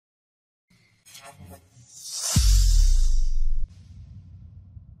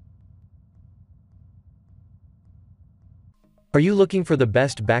Are you looking for the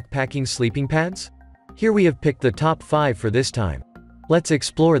best backpacking sleeping pads? Here we have picked the top 5 for this time. Let's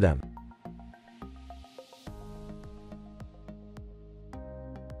explore them.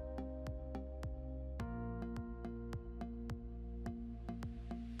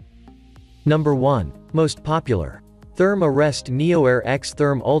 Number 1. Most popular. Therm-A-Rest Neo-Air X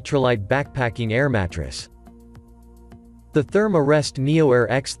Therm Ultralight Backpacking Air Mattress. The Therm-A-Rest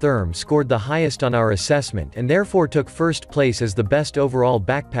Neo-Air X Therm scored the highest on our assessment and therefore took first place as the best overall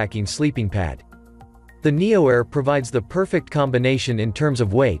backpacking sleeping pad. The Neo-Air provides the perfect combination in terms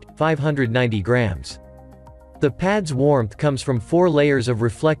of weight, 590 grams. The pad's warmth comes from 4 layers of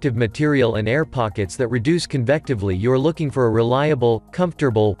reflective material and air pockets that reduce convectively. You're looking for a reliable,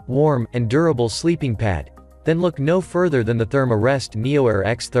 comfortable, warm, and durable sleeping pad? Then look no further than the Therm-A-Rest Neo-Air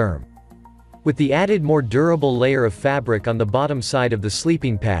X Therm. With the added more durable layer of fabric on the bottom side of the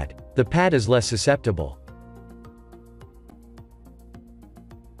sleeping pad, the pad is less susceptible.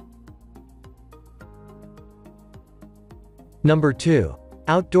 Number 2.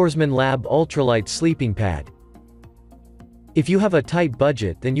 Outdoorsman Lab Ultralight Sleeping Pad. If you have a tight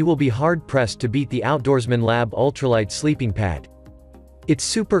budget, then you will be hard-pressed to beat the Outdoorsman Lab Ultralight Sleeping Pad. It's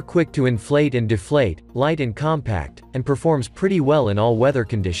super quick to inflate and deflate, light and compact, and performs pretty well in all weather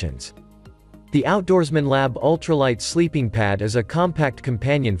conditions. The Outdoorsman Lab Ultralight Sleeping Pad is a compact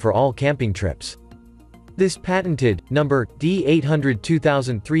companion for all camping trips. This patented, number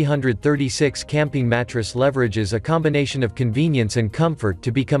D802,336 camping mattress leverages a combination of convenience and comfort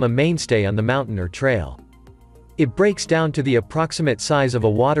to become a mainstay on the mountain or trail. It breaks down to the approximate size of a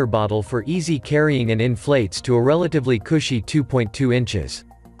water bottle for easy carrying and inflates to a relatively cushy 2.2 inches.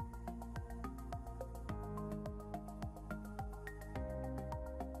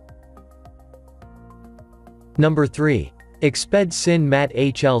 Number 3. Exped Sin Mat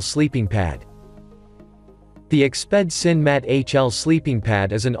HL Sleeping Pad. The Exped Sin Mat HL Sleeping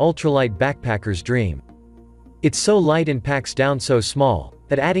Pad is an ultralight backpacker's dream. It's so light and packs down so small,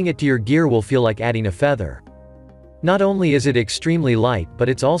 that adding it to your gear will feel like adding a feather. Not only is it extremely light, but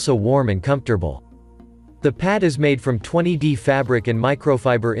it's also warm and comfortable. The pad is made from 20D fabric and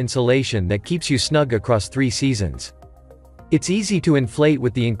microfiber insulation that keeps you snug across 3 seasons. It's easy to inflate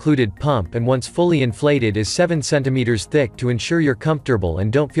with the included pump, and once fully inflated is 7 centimeters thick to ensure you're comfortable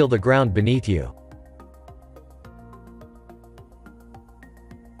and don't feel the ground beneath you.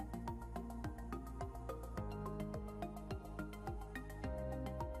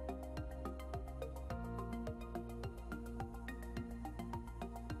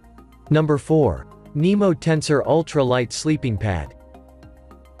 Number 4. Nemo Tensor Ultra Light Sleeping Pad.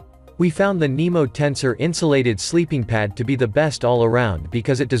 We found the Nemo Tensor Insulated Sleeping Pad to be the best all around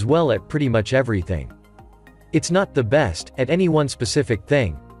because it does well at pretty much everything. It's not the best at any one specific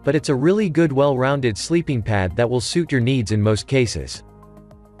thing, but it's a really good well-rounded sleeping pad that will suit your needs in most cases.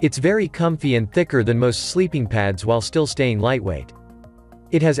 It's very comfy and thicker than most sleeping pads while still staying lightweight.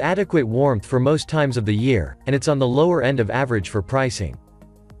 It has adequate warmth for most times of the year, and it's on the lower end of average for pricing.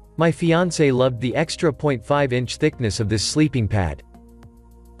 My fiancé loved the extra 0.5-inch thickness of this sleeping pad.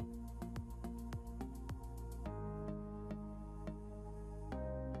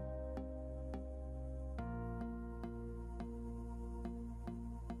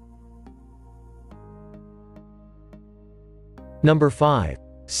 Number 5.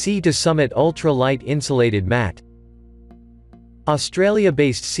 Sea to Summit Ultra Light Insulated Mat.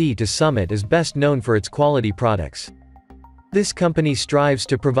 Australia-based Sea to Summit is best known for its quality products. This company strives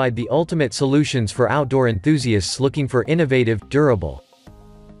to provide the ultimate solutions for outdoor enthusiasts looking for innovative, durable,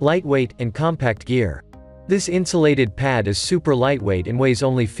 lightweight, and compact gear. This insulated pad is super lightweight and weighs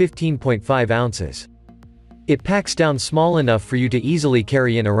only 15.5 ounces. It packs down small enough for you to easily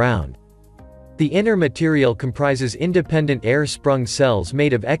carry in around. The inner material comprises independent air-sprung cells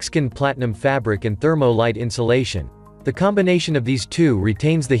made of Exkin platinum fabric and thermo-light insulation. The combination of these two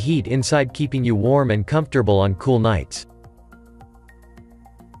retains the heat inside, keeping you warm and comfortable on cool nights.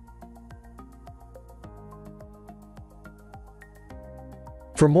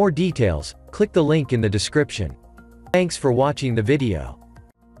 For more details, click the link in the description. Thanks for watching the video.